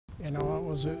You know, it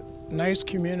was a nice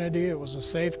community, it was a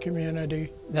safe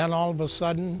community. Then all of a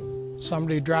sudden,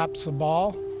 somebody drops the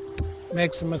ball,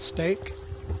 makes a mistake,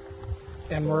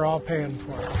 and we're all paying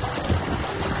for it.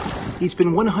 It's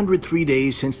been 103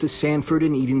 days since the Sanford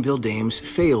and Edenville dams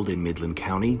failed in Midland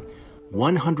County.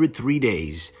 103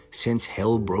 days since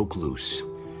hell broke loose.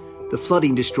 The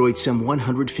flooding destroyed some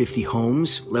 150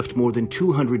 homes, left more than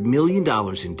 $200 million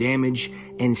in damage,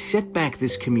 and set back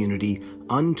this community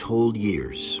untold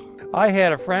years. I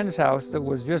had a friend's house that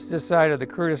was just this side of the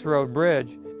Curtis Road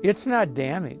Bridge. It's not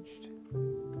damaged.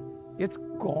 It's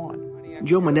gone.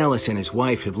 Joe Manellis and his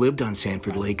wife have lived on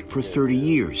Sanford Lake for 30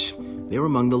 years. They're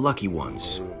among the lucky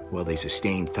ones. While they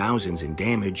sustained thousands in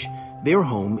damage, their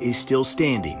home is still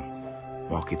standing.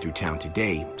 Walking through town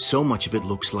today, so much of it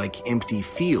looks like empty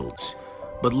fields.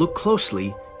 But look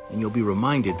closely, and you'll be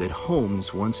reminded that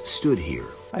homes once stood here.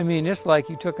 I mean, it's like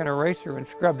you took an eraser and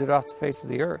scrubbed it off the face of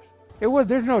the earth.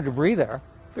 There's no debris there.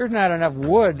 There's not enough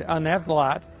wood on that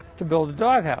lot to build a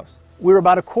doghouse. We're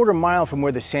about a quarter mile from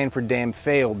where the Sanford Dam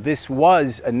failed. This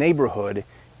was a neighborhood.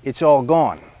 It's all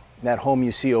gone. That home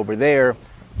you see over there,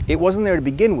 it wasn't there to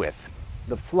begin with.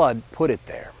 The flood put it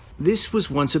there. This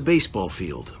was once a baseball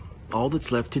field. All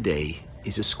that's left today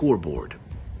is a scoreboard.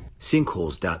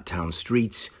 Sinkholes dot town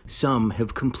streets. Some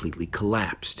have completely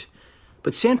collapsed.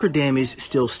 But Sanford Dam is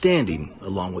still standing,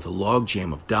 along with a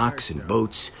logjam of docks and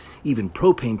boats, even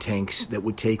propane tanks that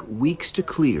would take weeks to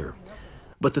clear.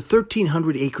 But the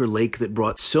 1,300-acre lake that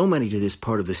brought so many to this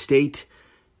part of the state,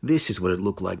 this is what it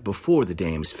looked like before the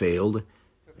dams failed,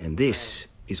 and this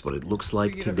is what it looks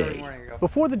like today.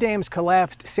 Before the dams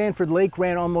collapsed, Sanford Lake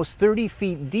ran almost 30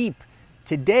 feet deep.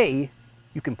 Today,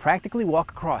 you can practically walk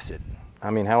across it.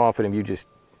 I mean, how often have you just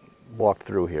walked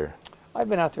through here? I've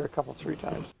been out there three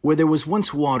times. Where there was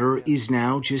once water is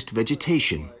now just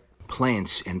vegetation.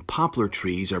 Plants and poplar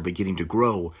trees are beginning to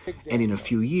grow, and in a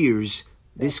few years,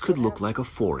 this could look like a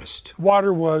forest.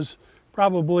 Water was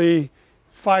probably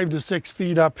 5 to 6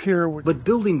 feet up here. But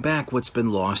building back what's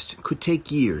been lost could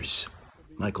take years.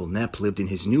 Michael Knepp lived in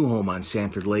his new home on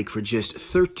Sanford Lake for just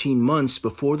 13 months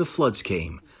before the floods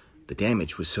came. The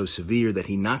damage was so severe that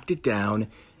he knocked it down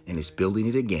and is building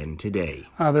it again today.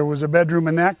 There was a bedroom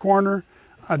in that corner,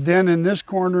 a den in this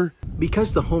corner.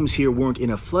 Because the homes here weren't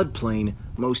in a floodplain,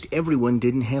 most everyone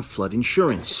didn't have flood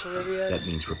insurance. That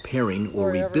means repairing or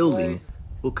rebuilding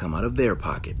will come out of their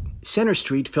pocket. Center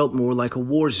Street felt more like a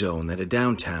war zone than a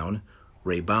downtown.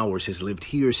 Ray Bowers has lived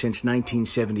here since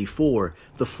 1974.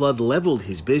 The flood leveled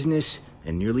his business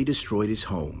and nearly destroyed his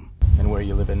home. And where are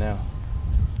you living now?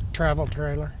 Travel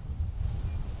trailer.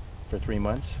 For 3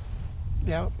 months?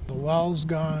 Yep, the well's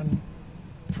gone,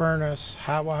 furnace,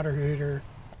 hot water heater,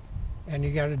 and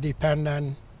you got to depend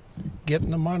on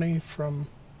getting the money from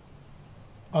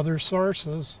other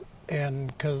sources, and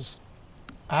because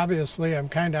obviously I'm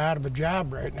kind of out of a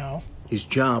job right now. His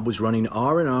job was running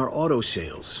R&R auto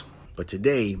sales, but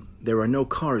today there are no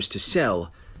cars to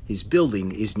sell. His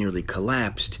building is nearly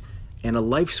collapsed, and a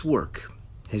life's work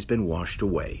has been washed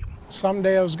away.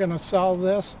 Someday I was going to sell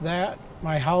this, that,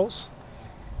 my house,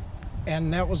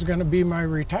 and that was going to be my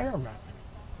retirement.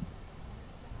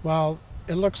 Well,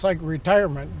 it looks like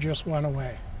retirement just went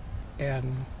away,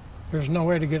 and there's no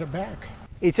way to get it back.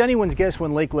 It's anyone's guess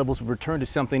when lake levels will return to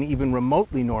something even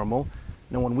remotely normal.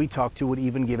 No one we talk to would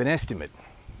even give an estimate.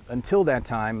 Until that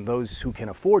time, those who can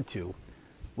afford to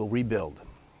will rebuild.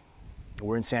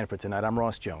 We're in Sanford tonight. I'm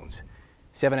Ross Jones,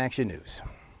 7 Action News.